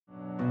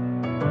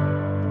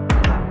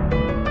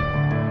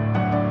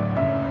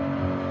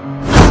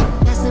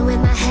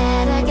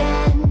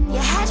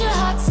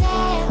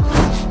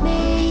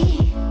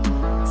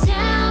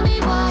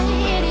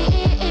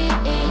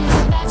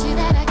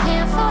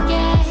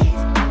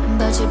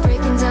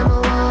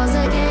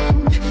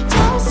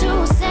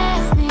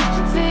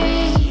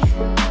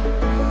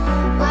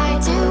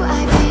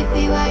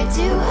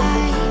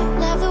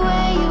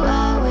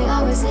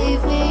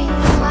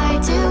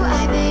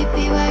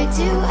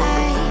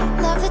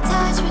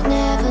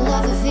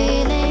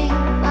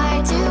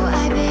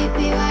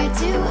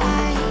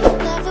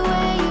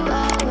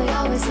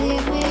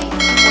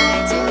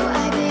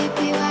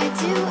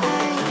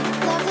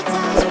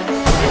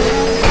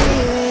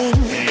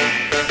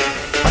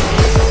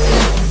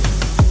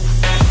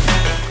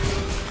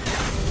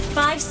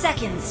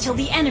seconds till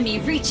the enemy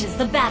reaches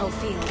the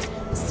battlefield.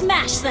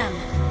 Smash them!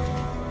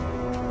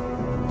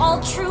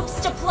 All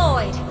troops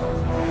deployed!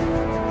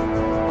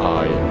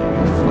 I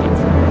fight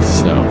for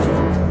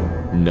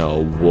myself,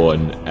 no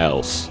one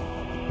else.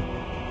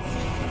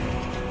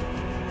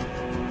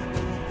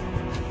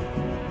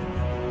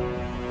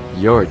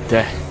 Your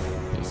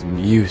death is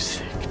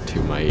music to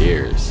my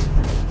ears.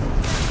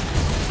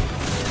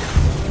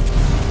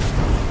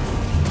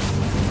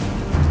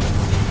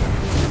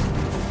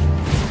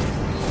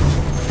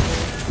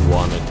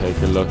 Wanna take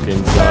a look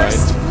inside?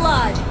 First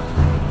blood!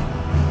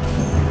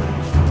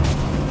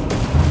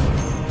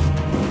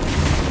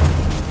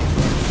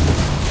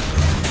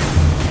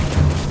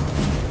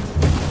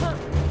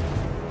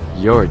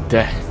 Your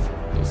death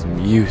is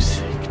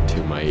music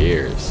to my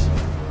ears.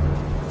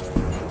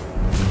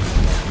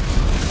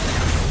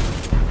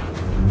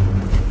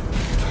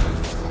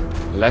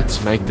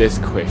 Let's make this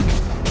quick.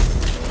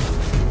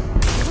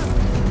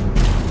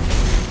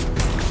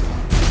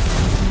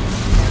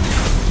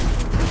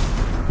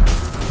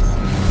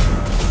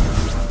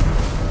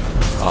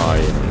 I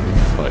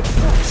only fight for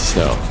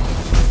myself,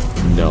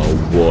 no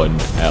one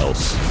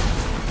else.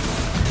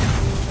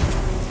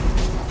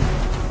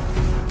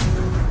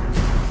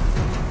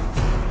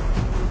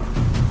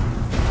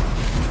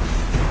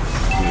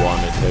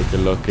 Wanna take a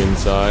look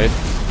inside?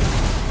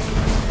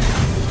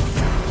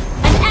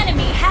 An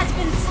enemy has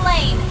been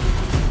slain!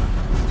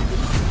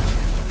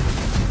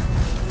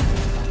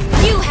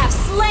 You have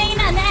slain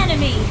an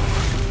enemy!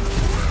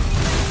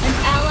 An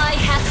ally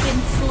has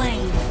been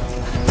slain.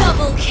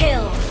 Double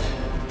kill!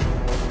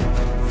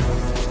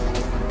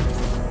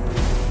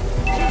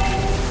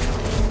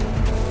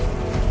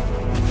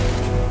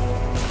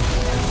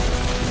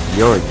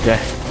 Your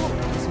death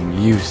is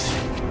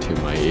music to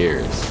my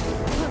ears.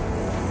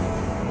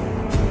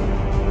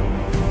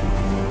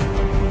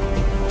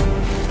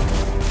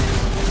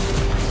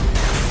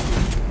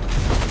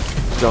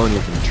 Don't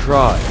even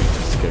try to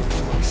escape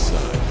from my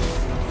side.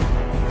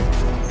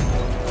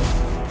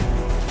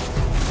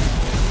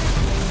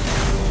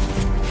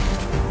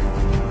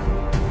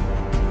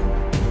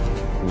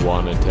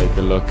 Wanna take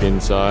a look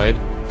inside?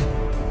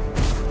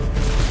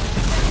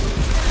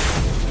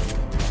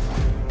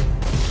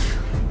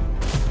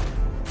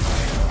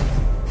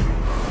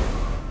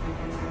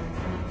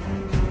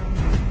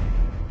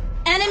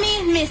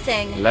 Enemy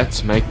missing!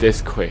 Let's make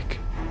this quick.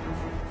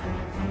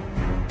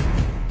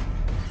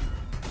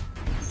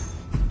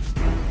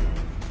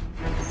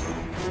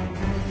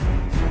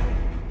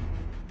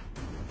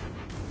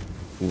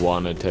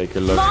 Wanna take a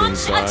look Launch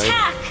inside?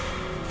 attack!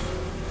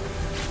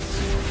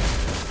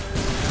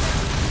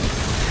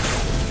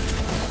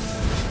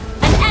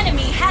 An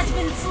enemy has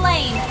been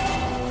slain!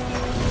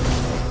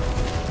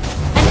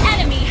 An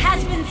enemy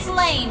has been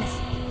slain!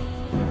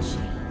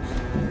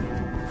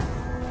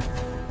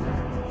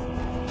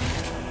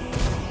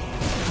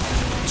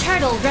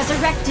 Turtle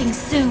resurrecting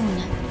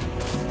soon!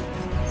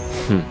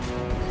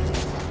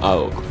 I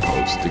will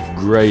compose the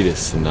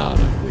greatest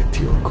sonata with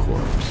your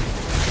corpse.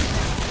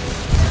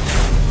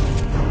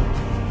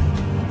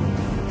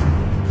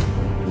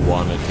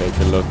 Wanna take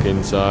a look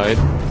inside?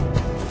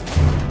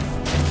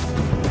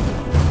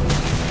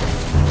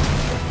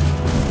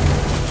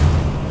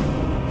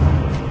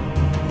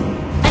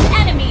 An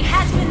enemy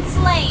has been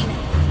slain!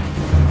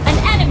 An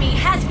enemy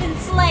has been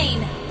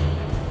slain!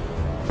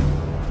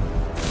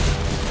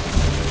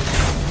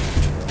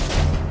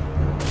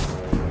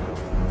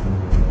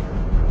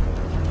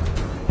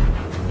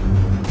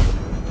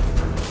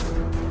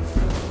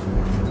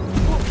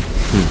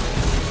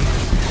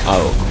 I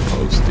will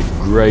compose the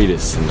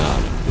greatest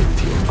sonata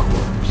with your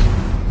corpse.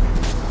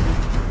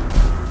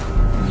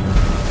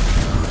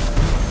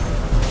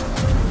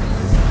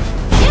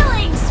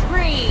 Killing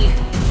spree!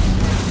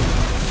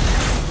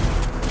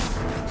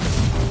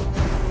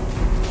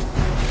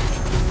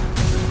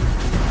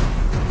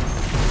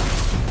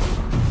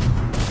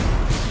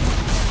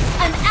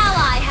 An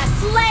ally has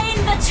slain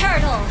the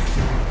turtle!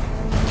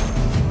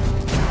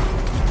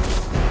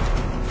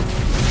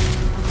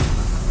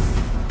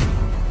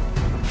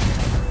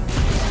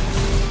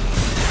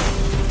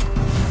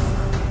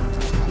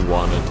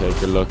 Wanna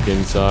take a look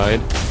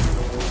inside?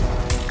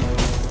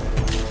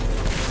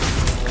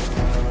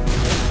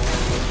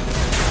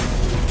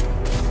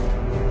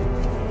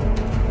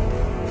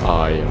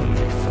 I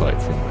only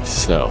fight for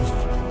myself,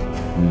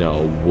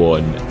 no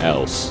one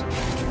else.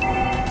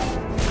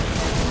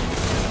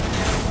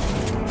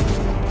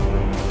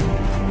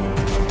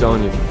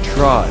 Don't even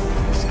try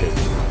to escape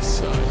from my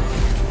side.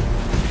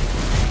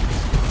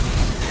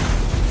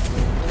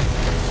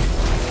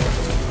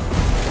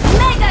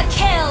 Mega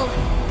kill!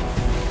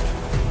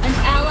 An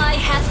ally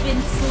has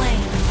been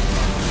slain.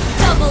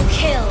 Double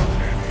kill!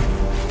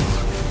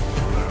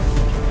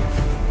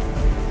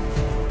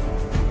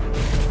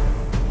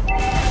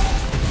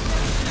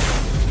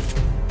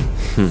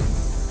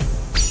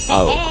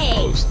 I will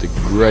compose the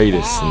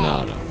greatest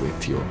sonata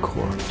with your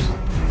corpse.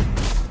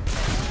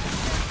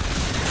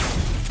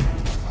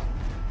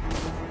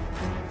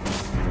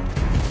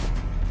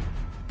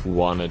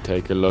 Wanna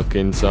take a look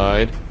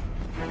inside?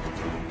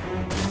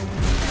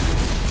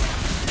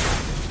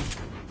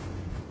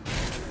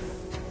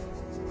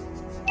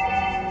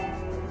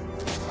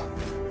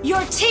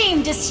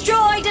 team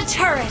destroyed a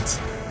turret!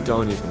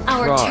 Don't even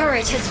Our try.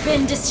 turret has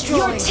been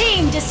destroyed! Your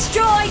team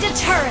destroyed a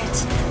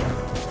turret!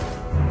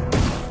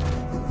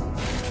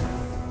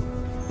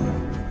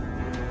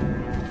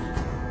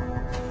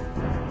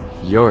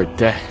 Your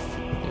death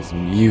is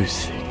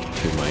music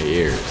to my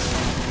ears.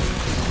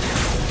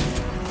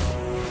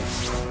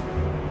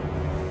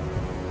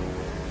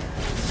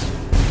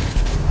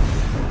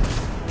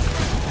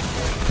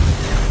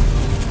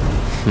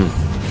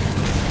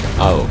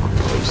 I will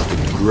compose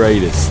the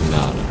greatest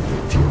sonata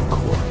with your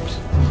corpse.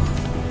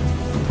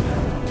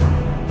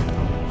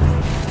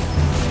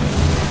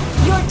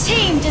 Your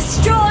team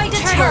destroyed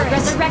a turret!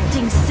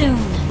 Resurrecting soon.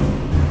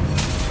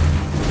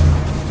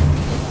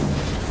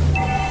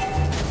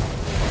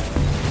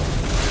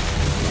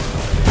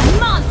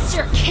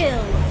 Monster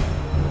kill!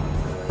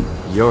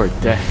 Your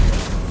death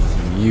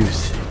is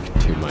music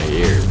to my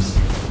ears.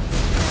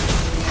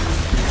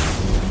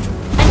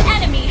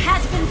 An enemy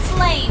has been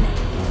slain!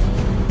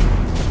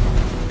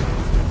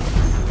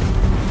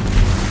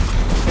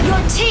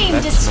 Your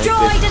team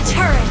destroyed a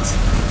turret!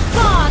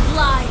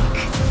 Godlike!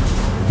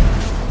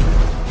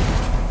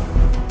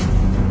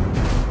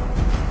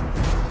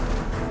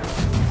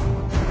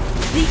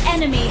 The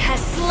enemy has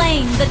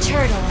slain the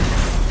turtle!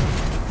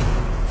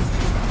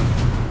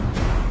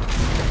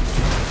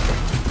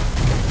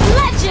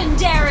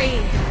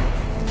 Legendary!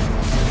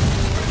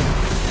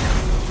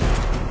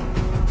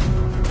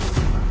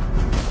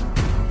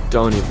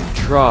 Don't even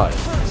try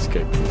to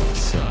escape from my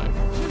side.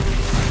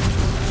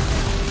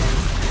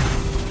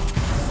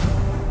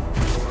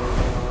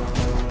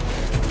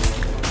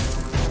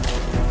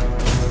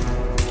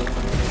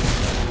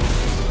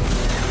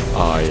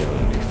 I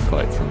only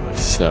fight for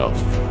myself,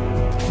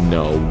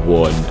 no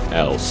one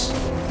else.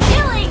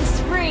 Killing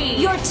spree!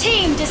 Your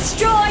team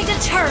destroyed a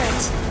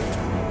turret!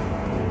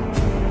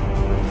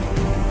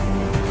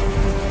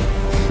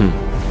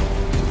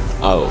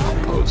 I will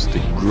compose the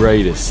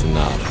greatest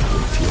sonata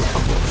with your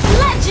corpse.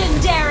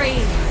 Legendary!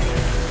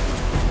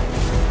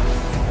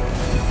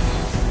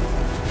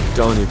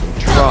 Don't even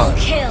try Double to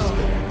kill! escape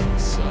from my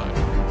side.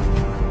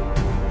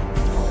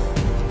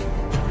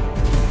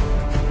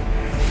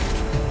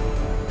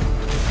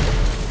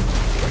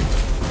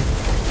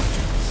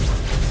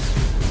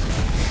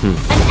 An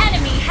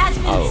enemy has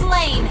I been will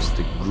slain! compose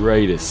the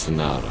greatest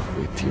sonata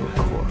with your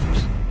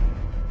corpse.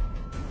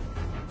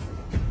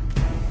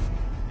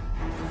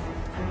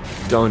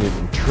 Don't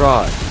even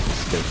try to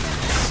escape from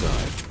my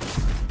side.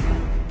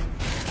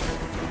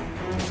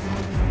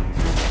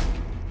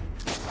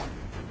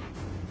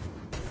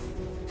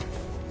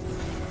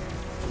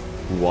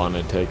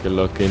 Wanna take a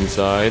look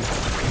inside?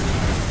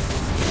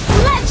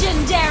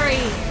 Legendary!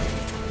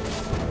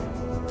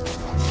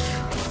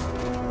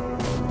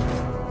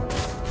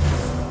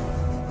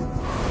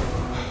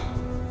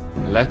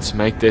 Let's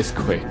make this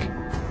quick.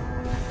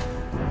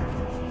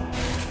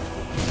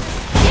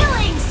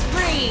 Killing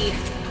spree!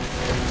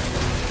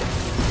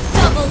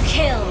 Double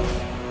kill!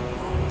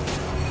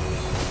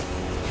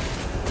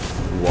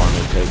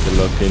 Wanna take a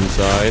look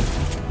inside?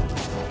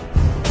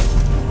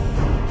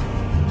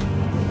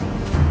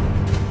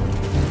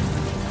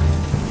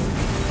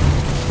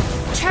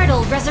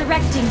 Turtle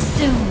resurrecting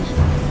soon!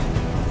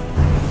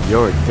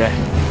 Your death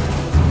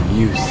is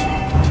music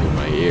to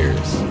my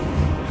ears.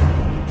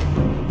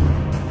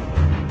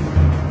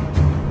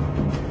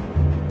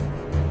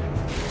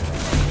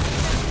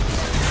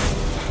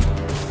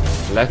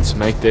 Let's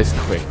make this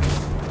quick.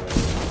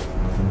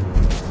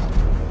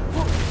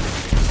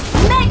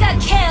 Mega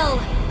kill!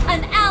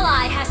 An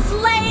ally has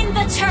slain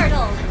the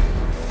turtle!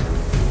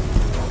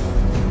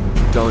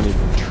 Don't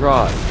even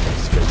try to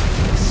escape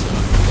from my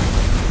side.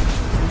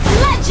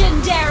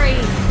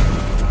 Legendary!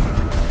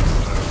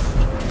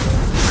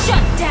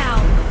 Shut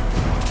down!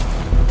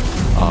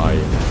 I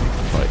am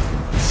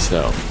fighting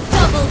myself,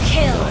 Double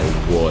kill!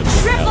 no one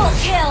Triple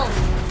else. kill!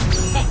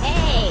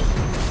 Hey,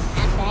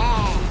 not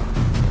bad.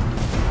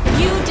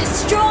 You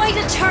destroyed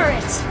a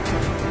turret!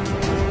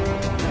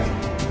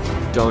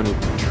 Don't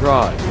even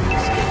try to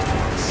escape from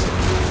my side.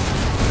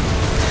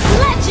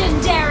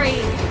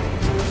 Legendary!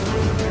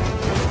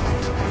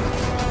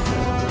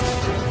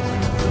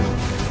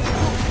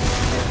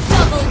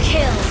 Double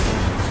kill!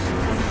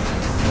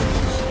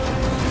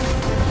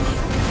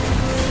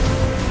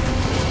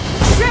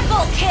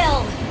 Triple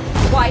kill!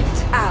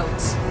 Wiped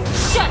out!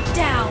 Shut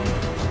down!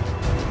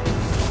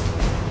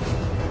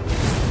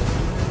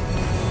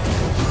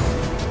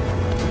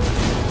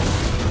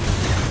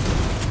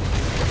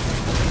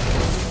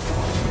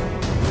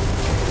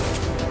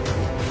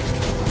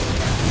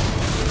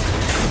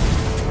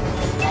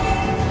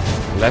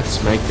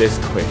 Let's make this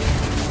quick.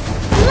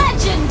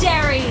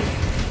 Legendary!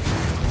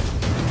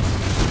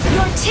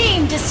 Your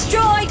team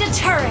destroyed a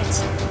turret!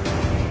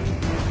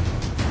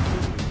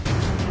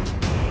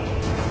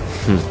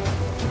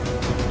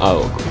 I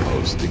will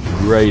compose the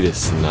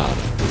greatest sonata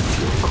with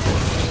your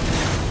corpse.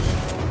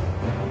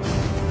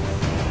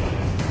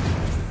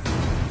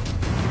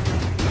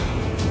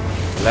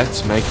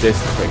 Let's make this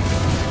quick.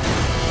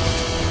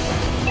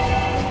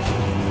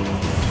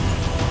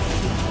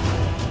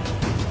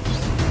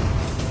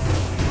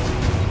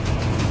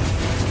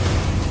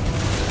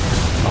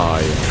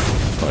 I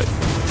am but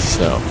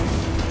myself,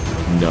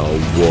 no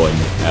one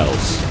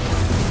else.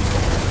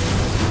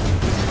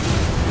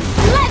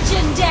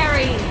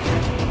 Legendary!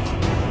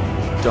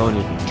 Don't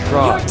even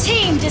try. Your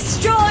team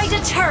destroyed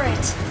a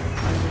turret!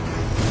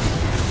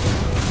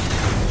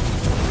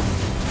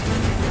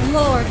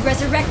 Lord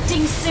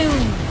resurrecting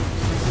soon!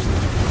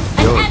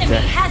 An Your enemy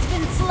death has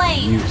been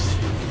slain! music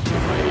to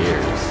my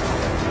ears.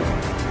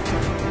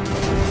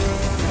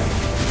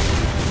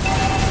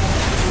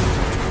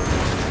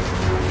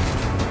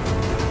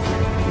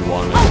 You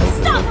wanna take a look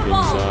Unstoppable!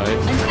 inside?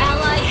 An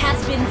ally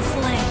has been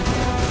slain.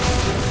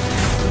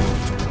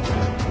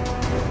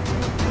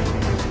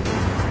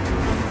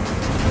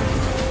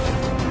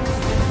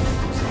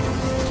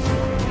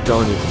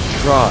 Don't even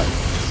try to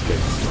escape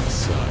my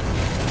side.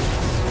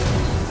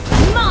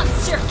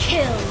 Monster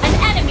kill! An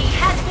enemy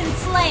has been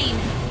slain!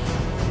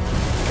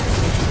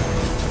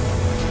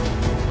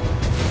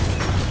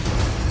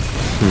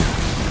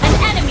 An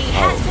enemy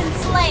has been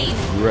slain!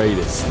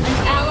 Greatest. An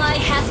ally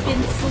has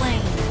been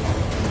slain.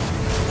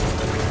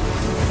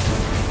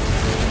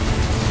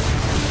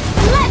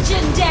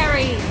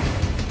 Legendary!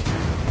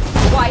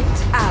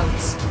 Wiped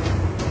out.